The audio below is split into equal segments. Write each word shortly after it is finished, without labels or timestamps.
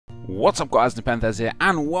What's up guys, NepentheZ here,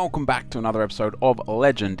 and welcome back to another episode of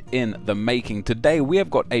Legend in the Making. Today we have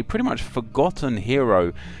got a pretty much forgotten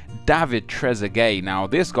hero, David Trezeguet. Now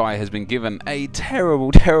this guy has been given a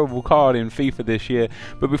terrible card in FIFA this year,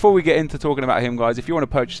 but before we get into talking about him guys, if you want to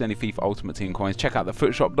purchase any FIFA Ultimate Team coins, check out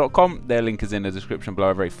thefootshop.com. Their link is in the description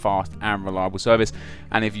below, a very fast and reliable service,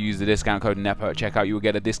 and if you use the discount code NEPA at checkout you will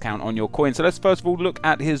get a discount on your coin. So let's first of all look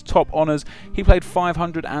at his top honours. He played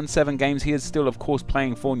 507 games. He is still of course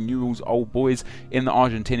playing for Newell's Old Boys in the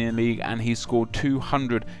Argentinian league, and he scored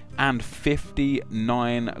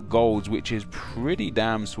 259 goals, which is pretty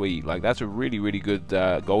damn sweet. Like, that's a really good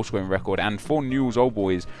goal scoring record, and for Newell's Old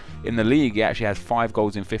Boys in the league he actually has 5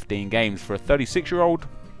 goals in 15 games. For a 36-year-old,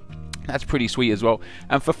 that's pretty sweet as well.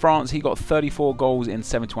 And for France, he got 34 goals in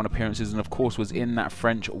 71 appearances, and of course was in that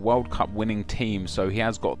French World Cup winning team, so he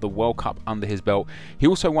has got the World Cup under his belt. He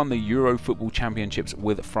also won the Euro Football Championships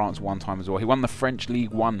with France 1 time as well. He won the French League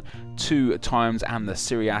 1 2 times and the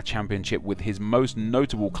Serie A Championship with his most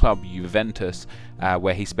notable club, Juventus,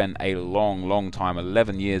 where he spent a long time,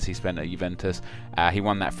 11 years he spent at Juventus. He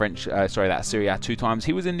won that that Serie A 2 times.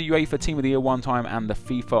 He was in the UEFA Team of the Year 1 time and the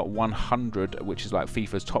FIFA 100, which is like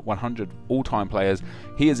FIFA's top 100 all-time players.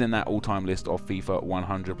 He is in that all-time list of FIFA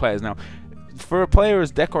 100 players. Now, for a player as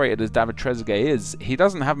decorated as David Trezeguet is, he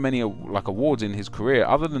doesn't have many like awards in his career.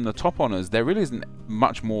 Other than the top honours, there really isn't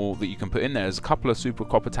much more that you can put in there. There's a couple of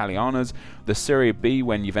Supercoppa Italianas, the Serie B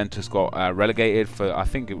when Juventus got relegated for, I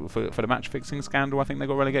think, for the match-fixing scandal, I think they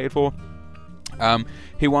got relegated for.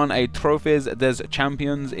 He won a TrezeGuet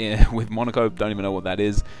Champions with Monaco, don't even know what that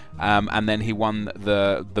is, and then he won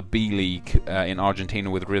the B League in Argentina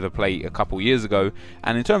with River Plate a couple years ago.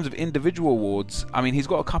 And in terms of individual awards, I mean, he's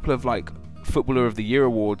got a couple of like Footballer of the Year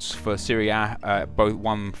awards for Serie A, both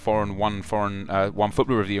one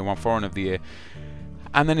Footballer of the Year, one Foreign of the Year.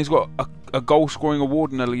 And then he's got a goal scoring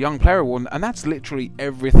award and a young player award, and that's literally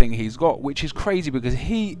everything he's got, which is crazy because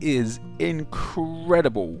he is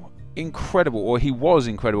incredible, or he was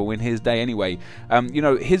incredible in his day anyway. You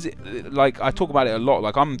know, like, I talk about it a lot.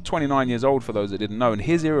 Like, I'm 29 years old for those that didn't know, and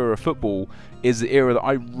his era of football is the era that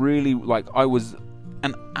I really like. I was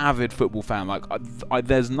an avid football fan. Like,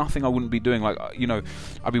 there's nothing I wouldn't be doing. Like, you know,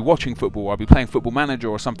 I'd be watching football, I'd be playing Football Manager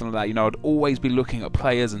or something like that. You know, I'd always be looking at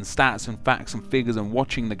players and stats and facts and figures and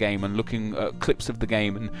watching the game and looking at clips of the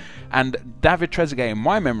game. And David Trezeguet, in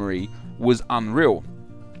my memory, was unreal.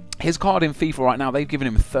 His card in FIFA right now, they've given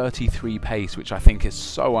him 33 pace, which I think is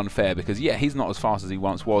so unfair because, yeah, he's not as fast as he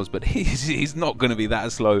once was, but he's not going to be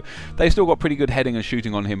that slow. They've still got pretty good heading and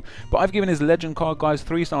shooting on him. But I've given his legend card, guys,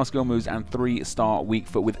 3-star skill moves and 3-star weak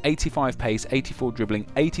foot with 85 pace, 84 dribbling,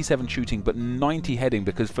 87 shooting, but 90 heading,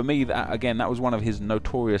 because for me, that was one of his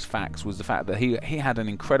notorious facts, was the fact that he had an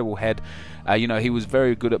incredible head. You know, he was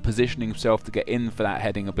very good at positioning himself to get in for that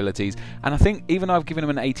heading abilities. And I think, even though I've given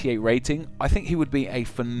him an 88 rating, I think he would be a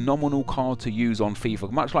phenomenal card to use on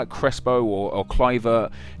FIFA, much like Crespo or Cliver.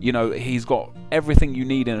 You know, he's got everything you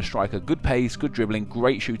need in a striker: good pace, good dribbling,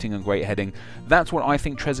 great shooting and great heading. That's what I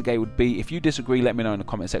think Trezeguet would be. If you disagree, let me know in the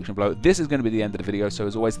comment section below. This is going to be the end of the video, so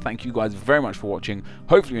as always, thank you guys very much for watching.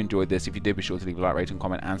 Hopefully you enjoyed this. If you did, be sure to leave a like, rating,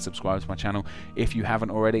 comment and subscribe to my channel if you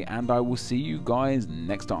haven't already, and I will see you guys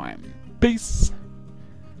next time. Peace!